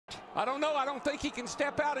I don't know. I don't think he can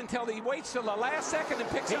step out until he waits till the last second and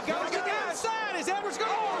picks up. He goes to the outside as Edwards goes.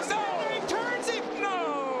 Oh, no! He turns him.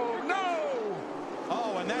 No, no.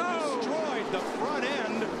 Oh, and that destroyed the front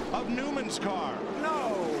end of Newman's car.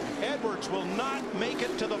 No. Edwards will not make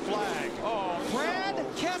it to the flag. Oh, Brad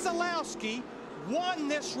Keselowski won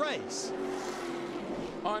this race.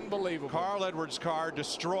 Unbelievable. Carl Edwards' car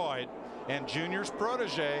destroyed, and Junior's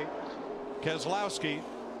protege, Keselowski,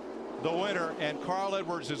 the winner, and Carl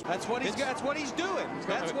Edwards is. That's what he's doing.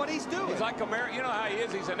 That's what he's doing. He's like a you know how he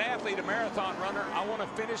is. He's an athlete, a marathon runner. I want to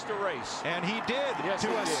finish the race. And he did, yes, to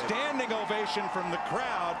he a did. standing ovation from the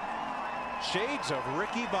crowd. Shades of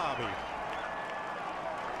Ricky Bobby.